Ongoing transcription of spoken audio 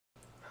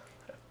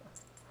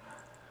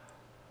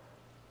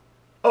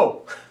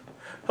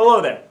Hello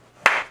there,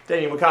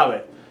 Danny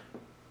Makabe.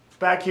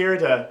 Back here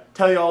to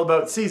tell you all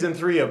about Season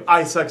 3 of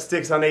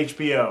ISUXDIX on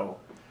HBO,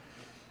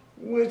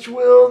 which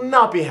will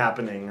not be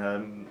happening.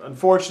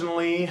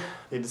 Unfortunately,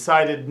 they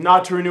decided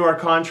not to renew our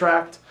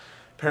contract.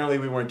 Apparently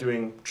we weren't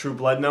doing True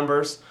Blood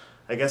numbers.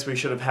 I guess we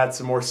should have had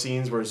some more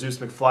scenes where Zeus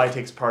McFly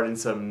takes part in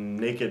some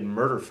naked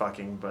murder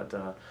fucking, but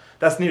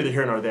that's neither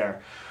here nor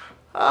there.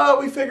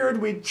 We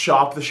figured we'd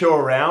shop the show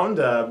around,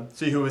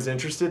 see who was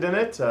interested in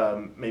it.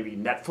 Maybe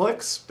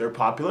Netflix, they're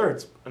popular,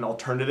 it's an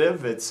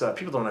alternative. It's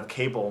people don't have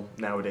cable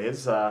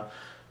nowadays, but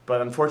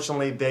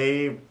unfortunately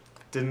they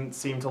didn't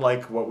seem to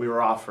like what we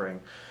were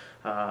offering.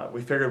 We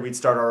figured we'd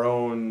start our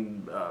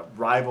own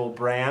rival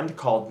brand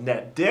called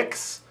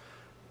NYE3.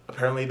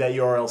 Apparently that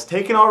URL's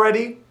taken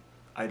already.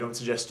 I don't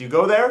suggest you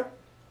go there.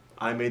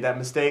 I made that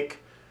mistake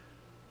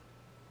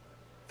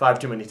 5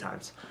 too many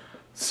times.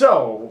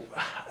 So,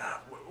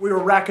 we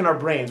were racking our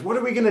brains. What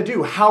are we going to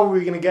do? How are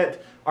we going to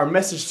get our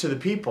message to the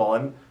people?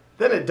 And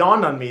then it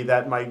dawned on me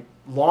that my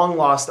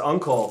long-lost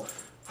uncle,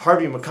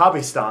 Harvey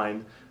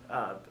Maccabi-Stein,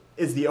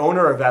 is the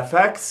owner of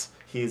FX.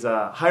 He's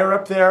higher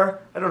up there.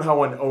 I don't know how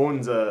one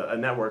owns a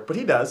network, but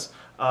he does.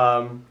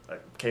 A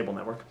cable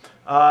network.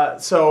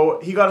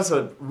 So he got us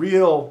a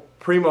real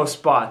primo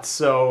spot.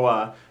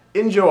 So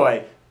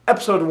enjoy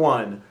episode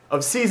 1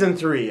 of season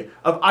 3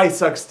 of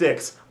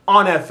ISUXDIX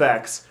on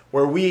FX,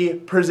 where we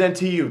present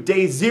to you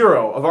day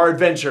 0 of our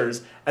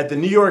adventures at the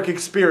New York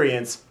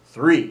Experience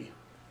 3.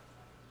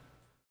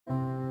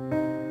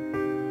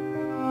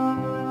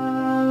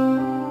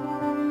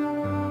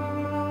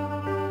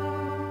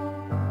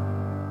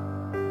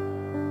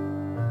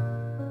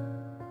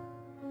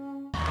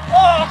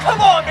 Oh,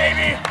 come on,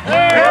 baby!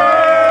 Hey!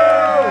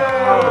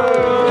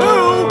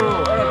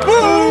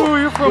 Boo!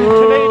 You're from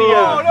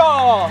Canada. Oh,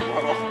 no!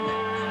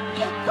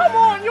 Come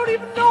on, you don't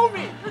even know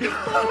me!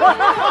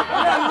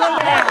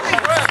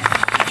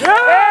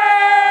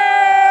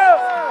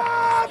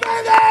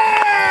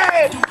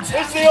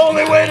 It's the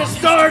only way to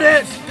start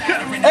it!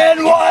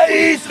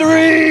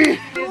 NYE3!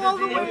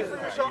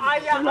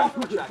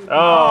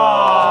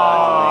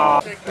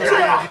 Oh!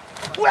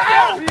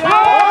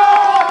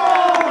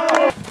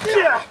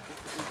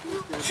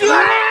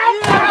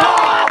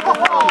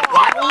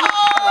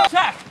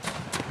 Check!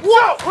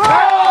 Whoa!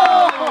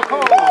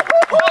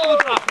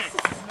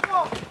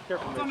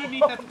 Careful,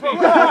 underneath that face.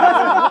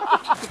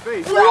 The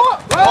face.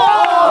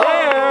 Whoa!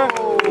 There!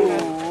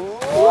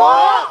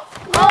 Whoa!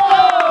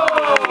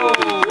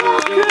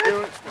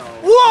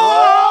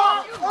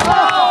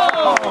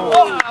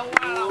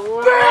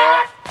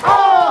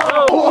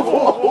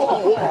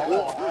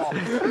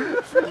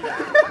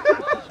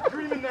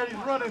 Screaming that he's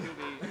running.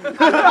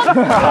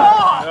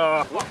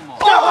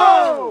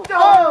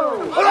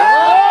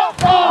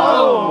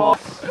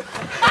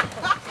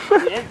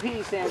 The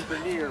NP stands for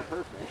near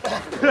perfect.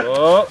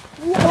 Whoa!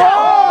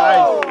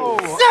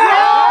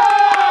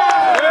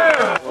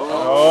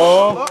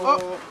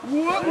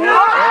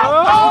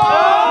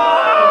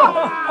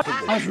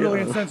 I was really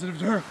insensitive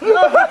to her.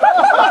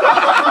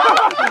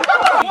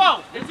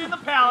 Whoa! It's in the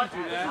palate.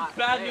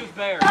 Bad news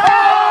bear.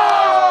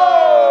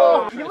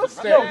 Oh! He looks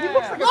like a...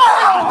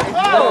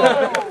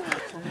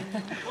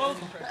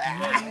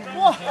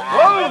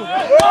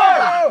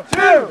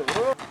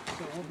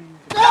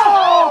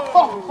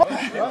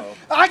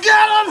 I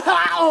got him!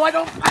 Oh, I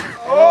don't...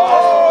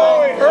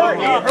 Oh, he hurt!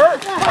 He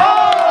hurt!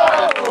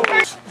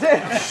 Yes!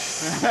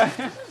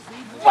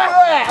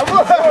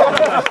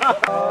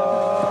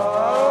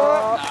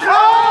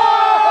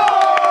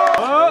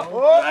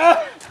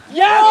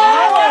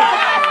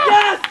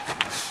 Yes!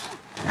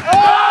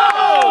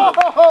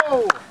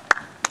 Oh!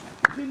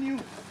 Can you...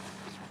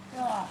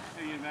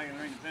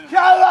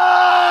 Come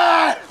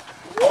on!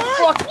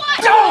 What? What?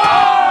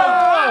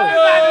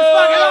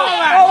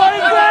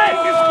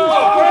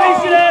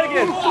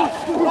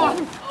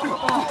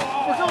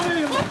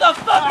 What the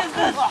fuck is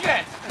this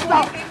shit?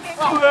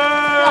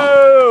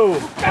 Whoa!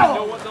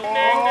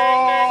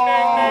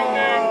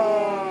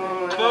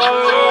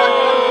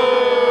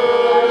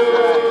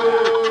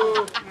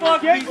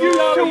 Get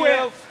used to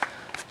it!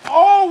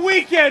 All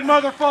weekend,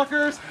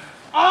 motherfuckers!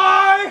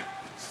 I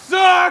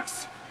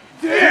sucks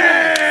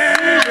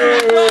dick!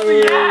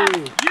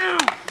 You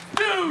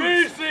snooze!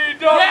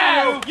 BCW!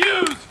 Yeah,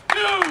 you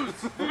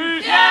snooze!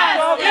 BCW!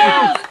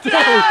 Yes, you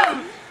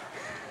snooze!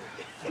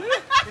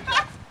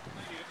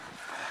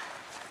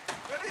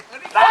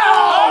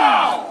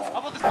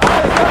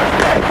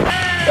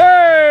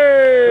 Hey!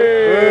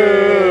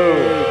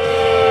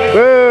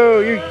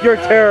 Boo! You're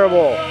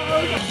terrible.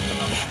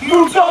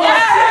 Moves on my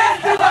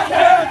shit till I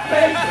can't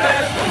face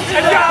it.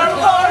 And got a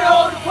lot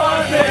on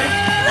apartment.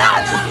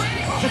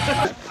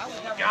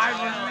 Guys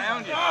running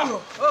around you.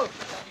 Oh. I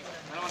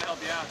don't want to help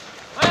you out.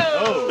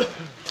 Oh.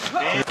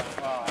 Damn.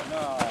 Oh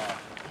no.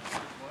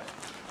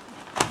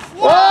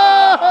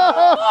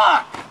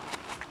 Whoa!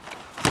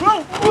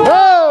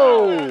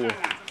 Whoa!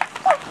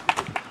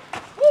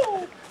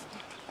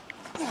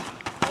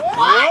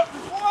 What?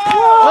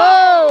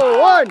 Whoa!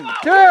 1,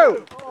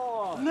 2!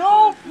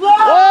 No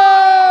blood!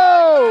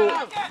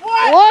 Whoa!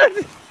 What?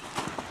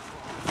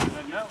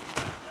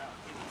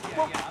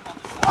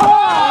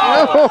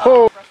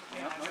 Oh!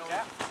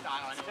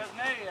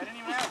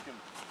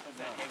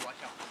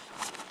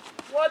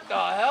 What the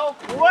hell?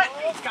 What?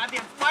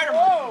 Goddamn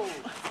Spider-Man.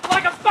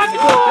 Like a fucking...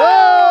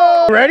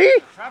 Whoa! Ready?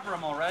 Trapper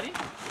him already.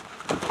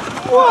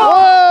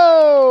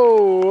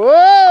 Whoa!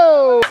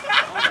 Whoa!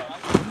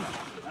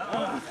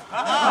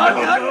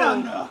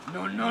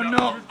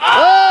 No.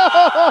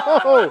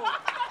 Oh!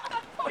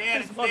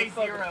 Dan, it's day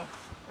 0.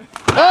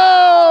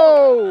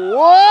 Oh!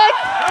 What?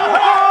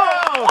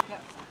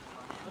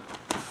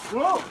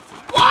 Whoa!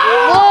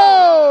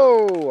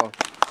 Whoa!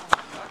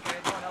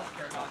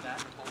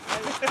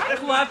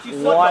 Left, you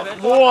son of a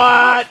bitch.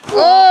 What?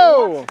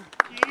 Oh!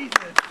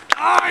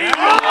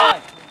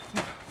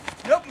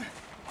 Nope.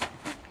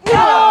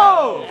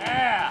 Whoa!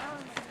 Yeah.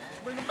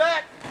 Bring him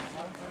back.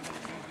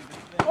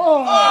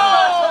 Oh.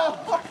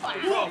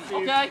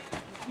 Okay.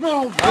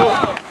 No!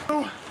 Uh-oh.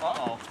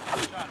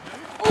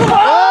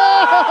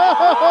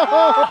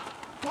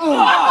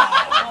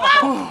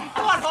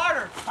 Come on,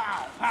 harder.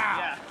 Pow, pow.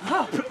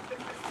 Yeah.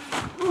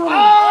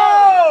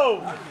 Oh!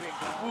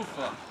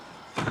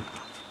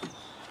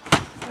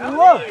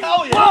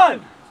 Hell yeah.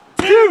 1,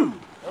 2.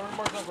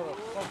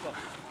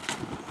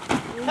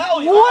 Hell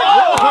yeah.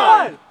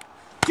 What? 1,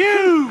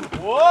 2.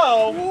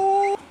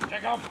 Whoa.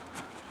 Check him.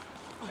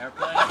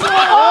 Airplane.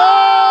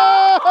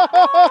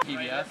 Oh!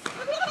 PBS.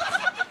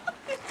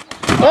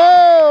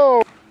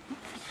 Oh!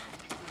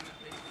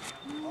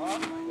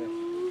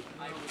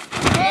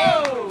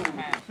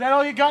 Is that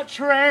all you got,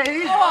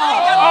 Trey?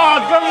 Oh,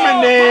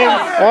 government name.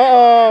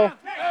 Uh-oh.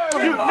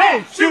 Shoot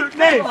name. Shoot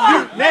name.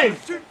 Shoot name.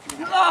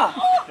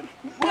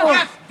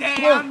 Yes,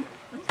 Dan.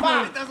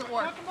 It doesn't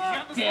work.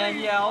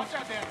 Danielle.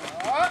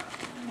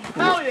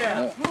 Hell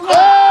yeah.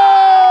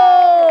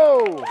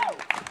 Oh!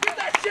 Get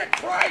that shit,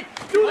 Trey.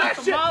 Do that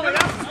shit. Molly,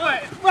 I'm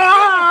sweating.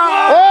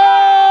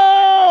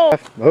 Oh!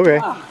 Okay.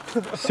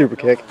 Super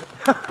kick.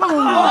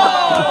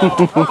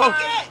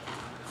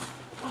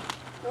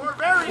 We're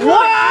very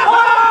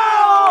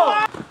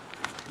Whoa!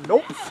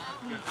 Nope.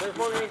 There's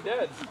one ain't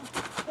dead.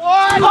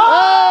 What?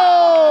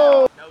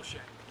 Oh! No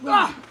shit.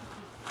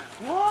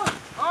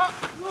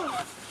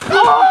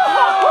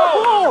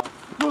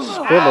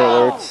 Spoiler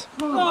alerts.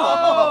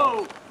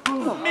 Oh!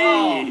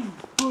 Me!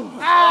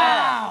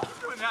 Ow!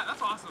 Doing that,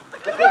 that's awesome.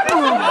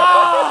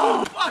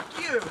 Oh, fuck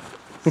you.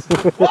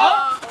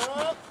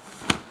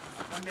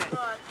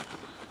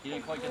 You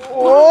didn't quite get the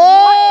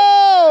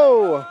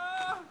Whoa!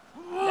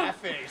 that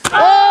face.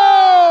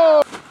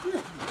 Oh!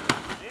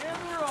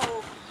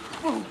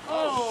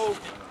 Oh!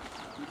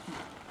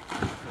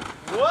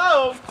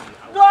 Whoa!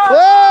 Whoa!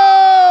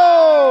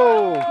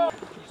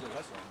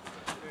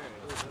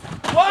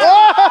 Oh!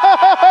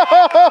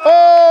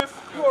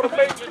 You want to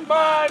make me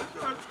mine?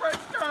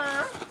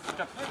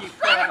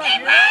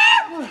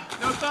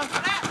 No song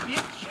for that,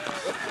 bitch.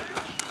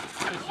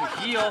 It's your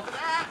heel.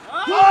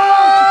 Oh!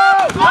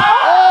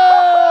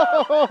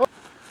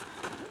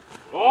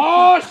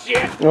 Oh,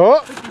 shit!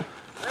 Oh! What?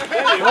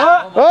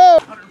 Oh!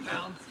 100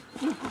 pounds.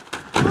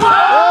 Oh!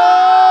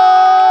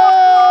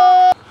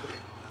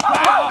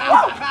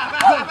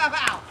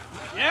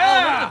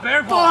 Yeah! Oh,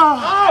 bear ball.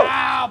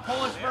 Ow!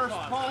 Polish versus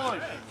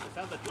Polish.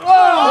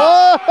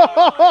 Oh!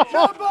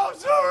 Jumbo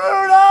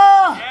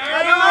Saruda!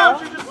 Yeah!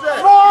 What you just said?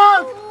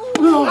 Wrong!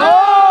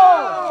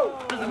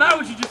 Oh! Doesn't matter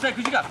what you just said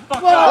because you got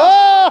fucked up.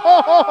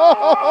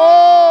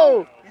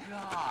 Oh!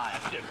 God,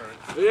 that shit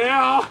hurts.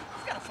 Yeah!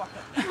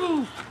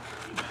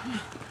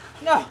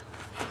 No.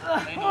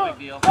 Ain't no big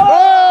deal.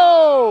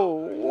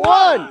 Oh!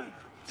 1,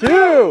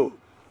 2,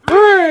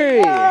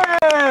 3!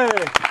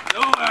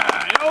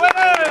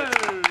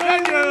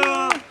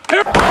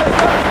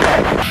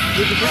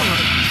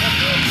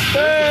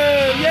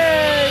 Hey! Hey! Yay!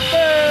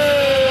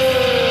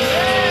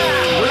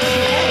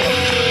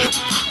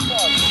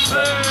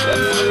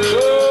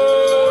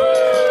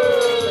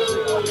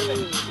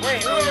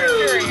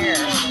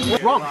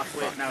 What's wrong?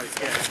 Wait, now he's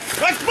scared.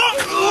 Let's go!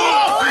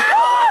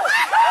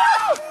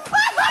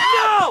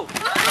 No!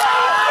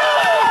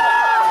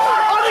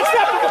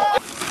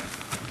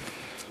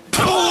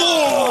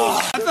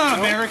 That's not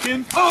American.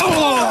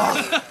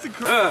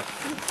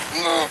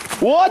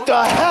 What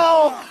the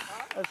hell?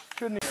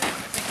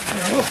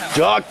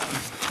 Duck.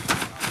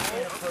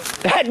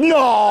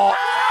 No!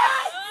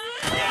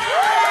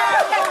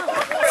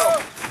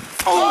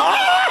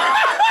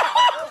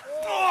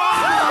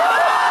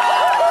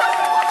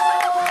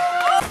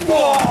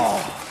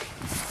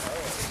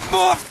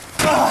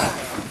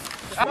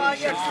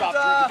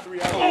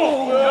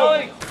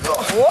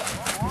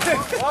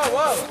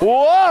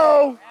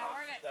 Whoa!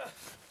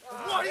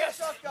 What are you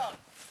sucked up?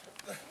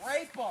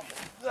 Rape him.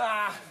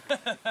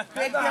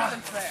 Big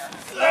difference there.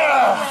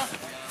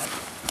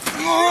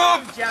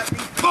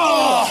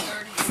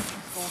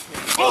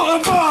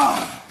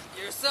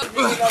 You're so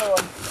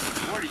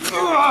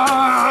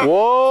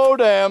Whoa,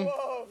 damn. Hit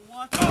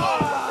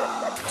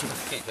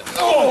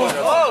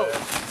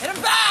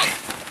him back!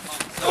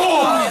 Hit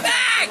him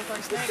back!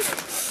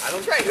 I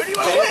don't care. Who do you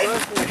want to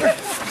win?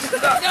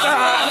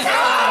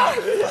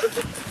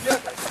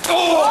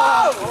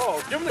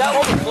 Oh! Give him that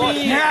one clutch.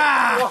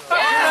 Yeah! You're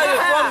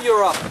from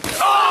Europe.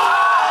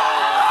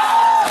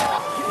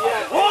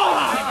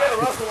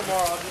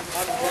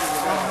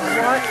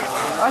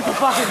 That's a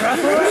fucking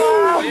wrestler.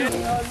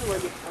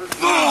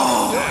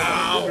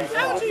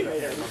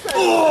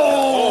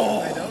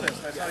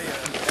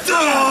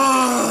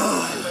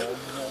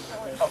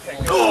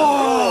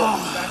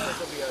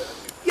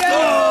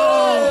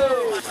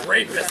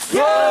 Rapist.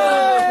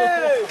 God.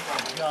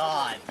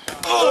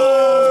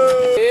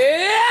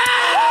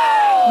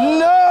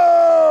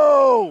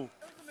 No!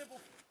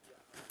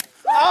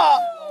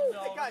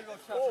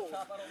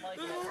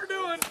 This is what we're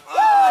doing.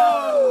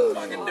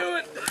 Fucking do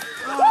it.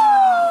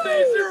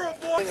 0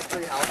 boy.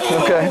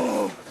 Okay.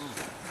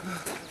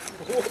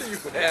 What do you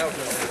have?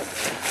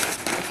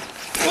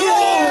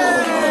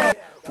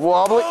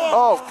 Wobbly.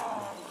 Oh.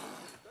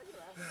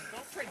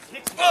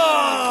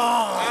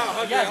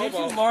 Yeah, did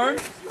you learn?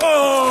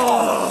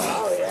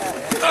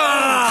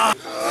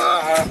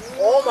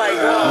 Oh my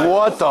God.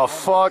 What the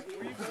fuck?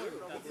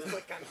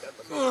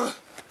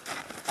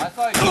 I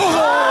thought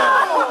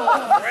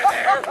right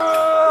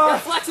there.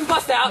 Flex and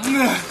bust out.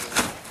 You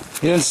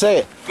didn't say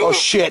it. Oh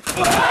shit.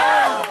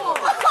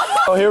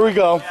 Oh, here we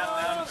go.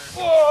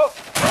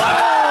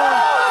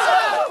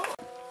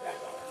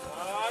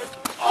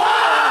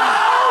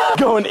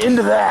 Going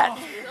into that.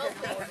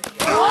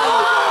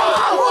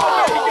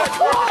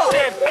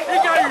 He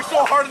got you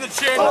so hard in the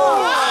chin.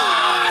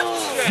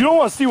 You don't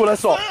want to see what I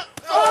saw.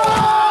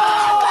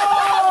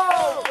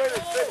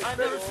 I've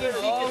never seen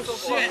Zeke get so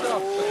shit.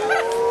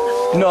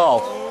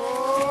 No.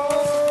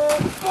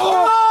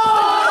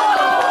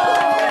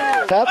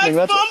 What's happening?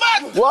 That's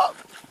what?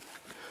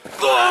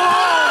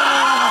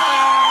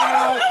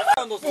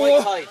 On those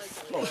white tights.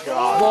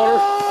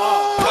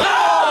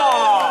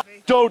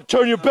 Don't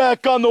turn your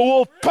back on the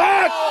wolf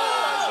pack.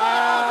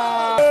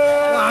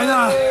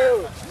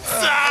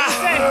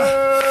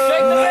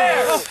 Shake the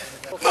bear.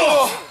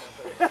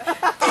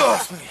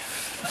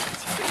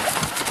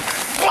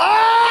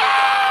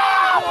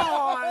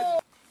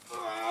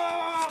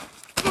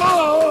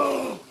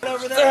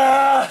 Over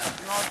there.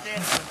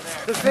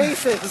 The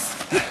faces.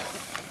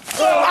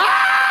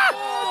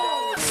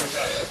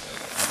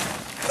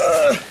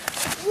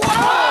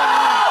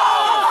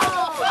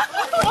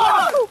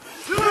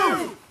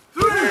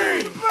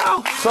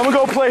 Someone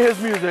go play his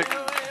music.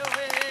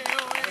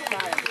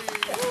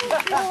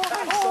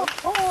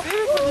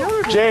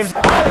 James.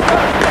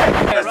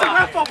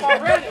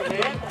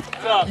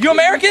 You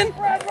American?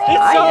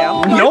 I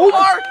am. Nope.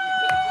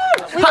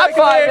 High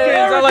five,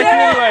 man. I like you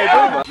anyway.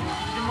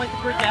 Didn't like the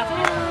brick apple?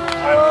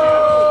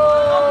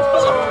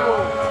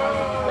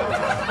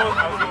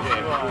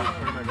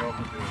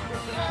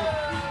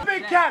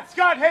 Big Cat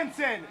Scott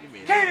Henson,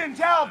 Caden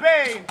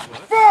Talbane,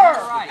 Fur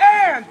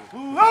and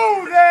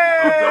Loaded!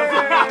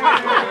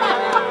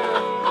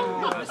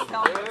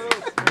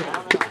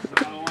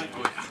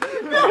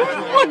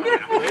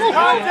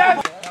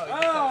 Contest!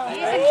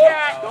 He's a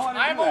cat.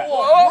 I'm a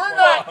wolf. We're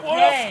not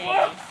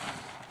gay.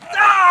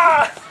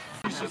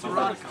 He's just a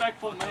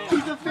respectful man.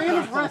 He's a fan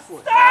of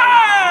wrestling.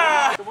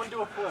 Someone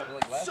do a flip.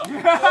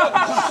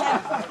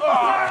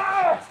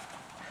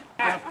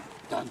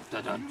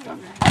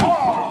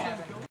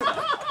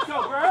 Go,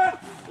 Brad!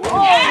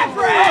 Yeah,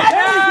 Brad!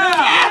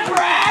 Yeah,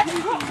 Brad!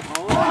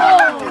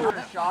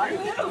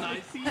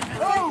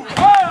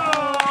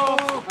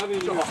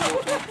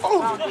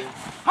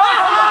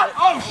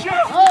 Oh,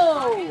 shit!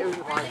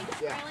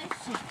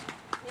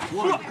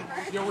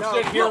 Yeah, we're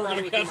sitting here. We're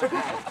gonna catch him.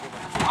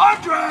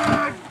 Andre!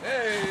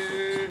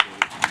 Hey.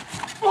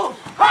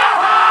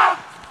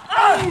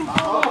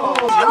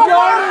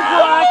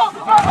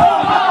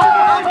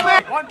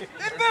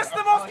 Is this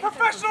the most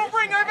professional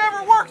ring I've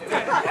ever worked in?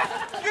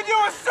 You do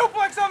a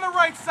suplex on the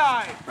right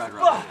side.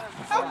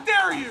 How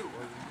dare you?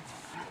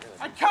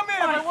 I'd come in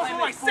if I wasn't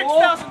my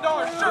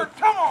 $6,000 shirt.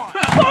 Come on.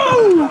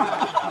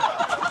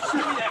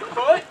 Give me that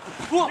foot.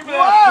 Give me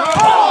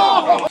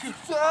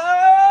that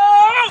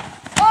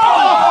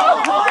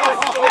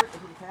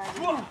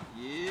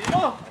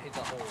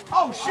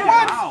Oh shit!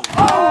 Wow.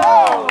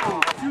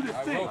 Oh! Do this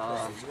thing.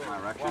 Oh!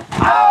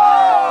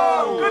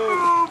 Good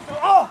move!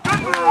 Oh!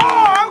 Good move! Oh!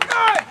 How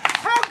good?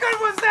 How good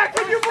was that?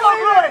 Can you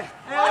believe it?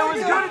 Yeah, it was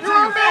good.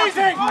 You're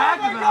amazing!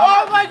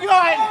 Oh my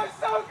god! Oh,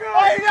 so good!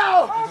 I know!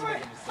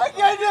 I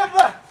can't do it,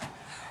 but...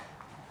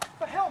 What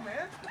the hell,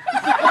 man?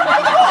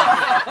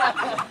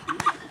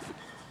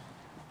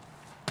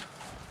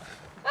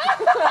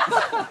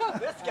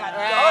 This got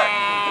dark.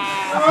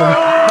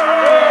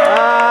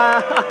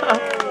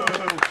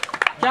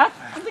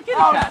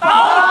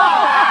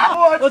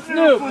 What's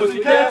new,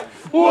 pussycat?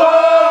 Whoa!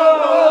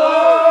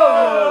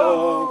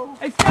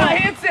 Hey, Scott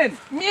Hansen,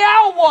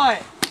 meow one.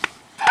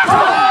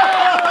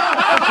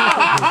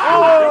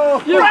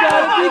 You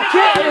gotta be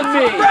kidding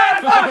me! Brad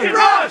fucking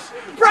Rush!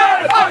 Brad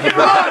fucking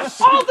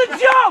Rush! All the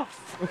jokes!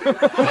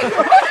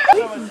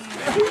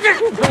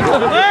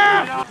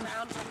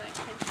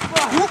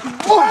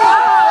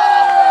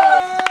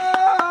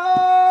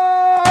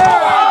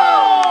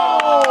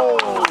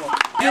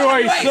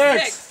 NYE3.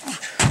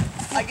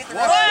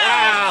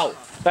 Wow!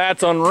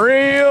 That's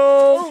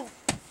unreal!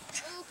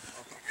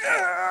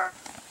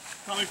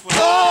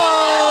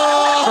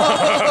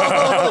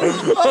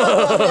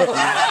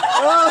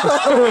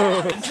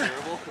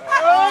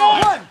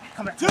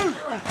 Come back. 2.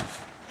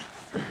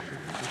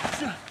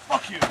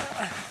 Fuck you.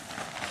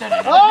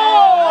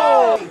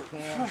 Oh!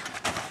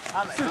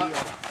 I'm a heel.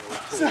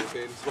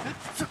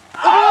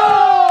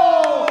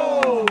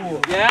 Oh!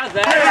 Yeah,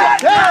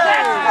 that's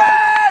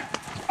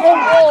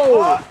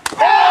Oh!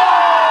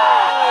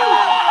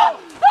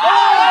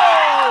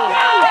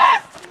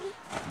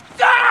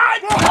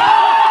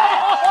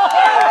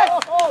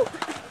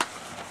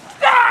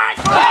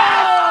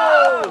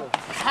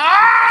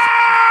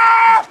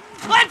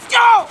 Let's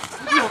go!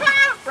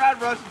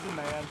 Brad Rush is the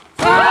man.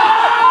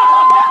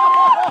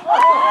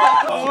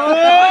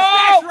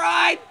 Mustache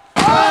ride!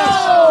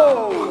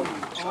 Oh!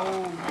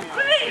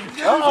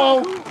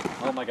 Uh-oh!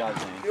 Oh my god,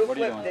 James. What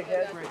are you doing?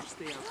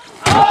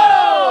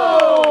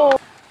 Oh!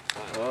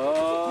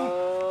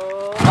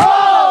 Oh!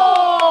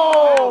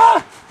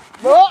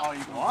 Oh, you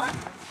what?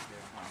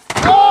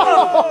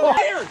 Oh!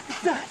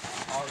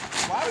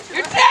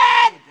 You're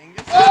dead!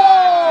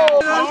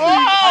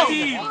 Oh! Do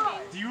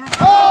you remember?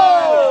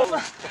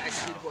 Oh!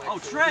 Oh,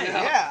 Trey.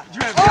 Yeah.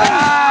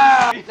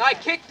 No, I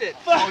kicked it.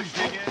 Oh, you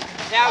dig it?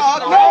 Now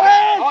it's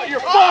oh, you're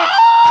fucked.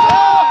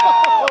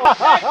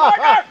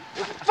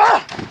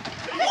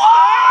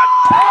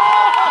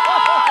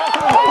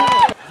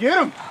 Get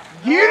him!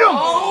 Get him!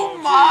 Oh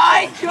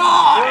my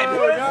God!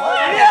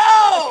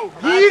 No!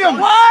 Get him!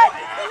 What?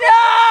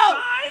 No!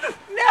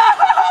 No!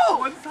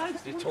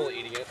 He's totally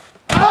eating it.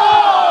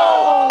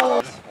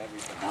 Oh!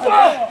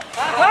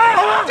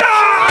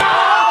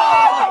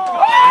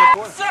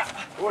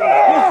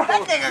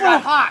 That nigga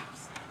got hot.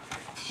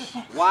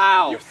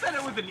 Wow. You said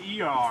it with an ER.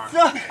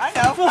 I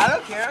know. I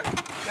don't care.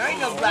 There ain't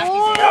no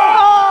blackies here.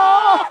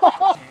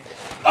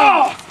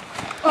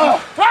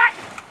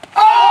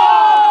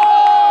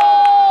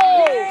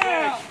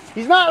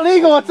 He's not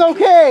legal, it's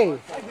okay.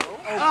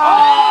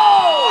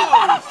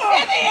 Oh!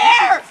 In the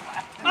air!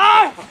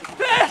 Oh!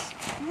 This!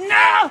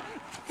 No!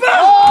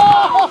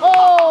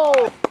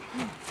 Oh!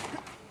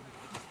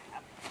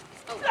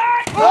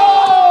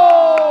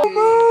 Oh!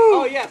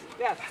 Oh, yes,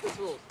 this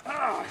rules.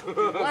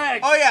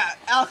 Oh yeah,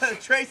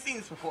 Trey's seen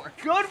this before.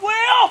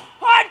 Goodwill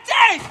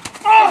Hunting!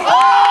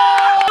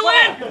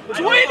 Win!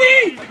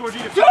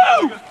 22!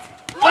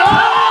 Oh!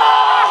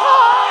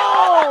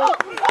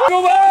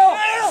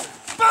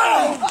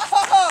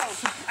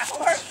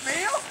 Horse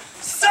meal?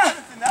 I've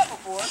seen that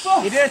before.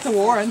 He did it to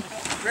Warren.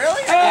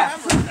 Really? I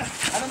don't remember. I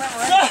don't remember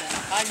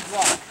anything. I'm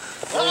drunk.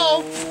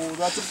 Oh,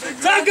 that's a big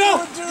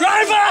Taco!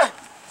 Driver!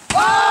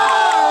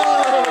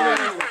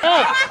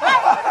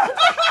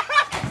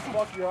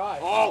 Fuck your eye.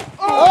 Oh!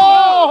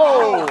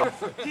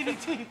 He's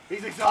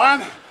exhausted.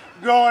 I'm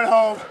going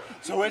home,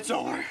 so it's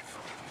over.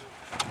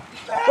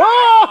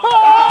 Oh!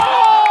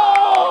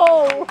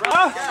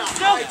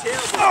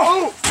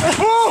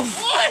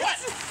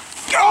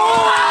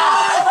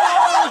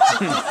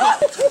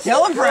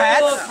 Kill him,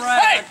 Brad.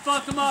 Hey!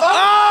 Fuck him up.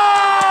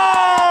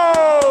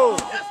 Oh!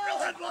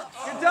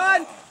 You're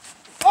done.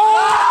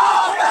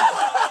 Oh!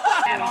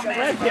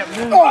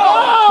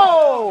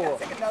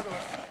 Take another one.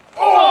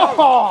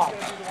 Oh!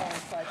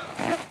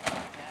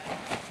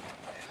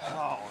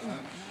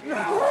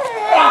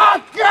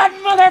 Oh, God,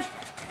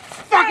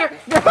 motherfucker!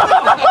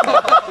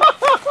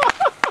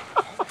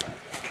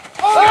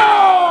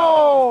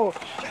 Oh!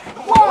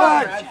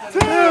 1,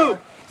 2,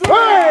 3!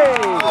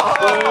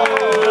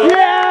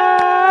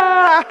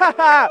 Yeah!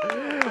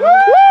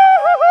 Woo!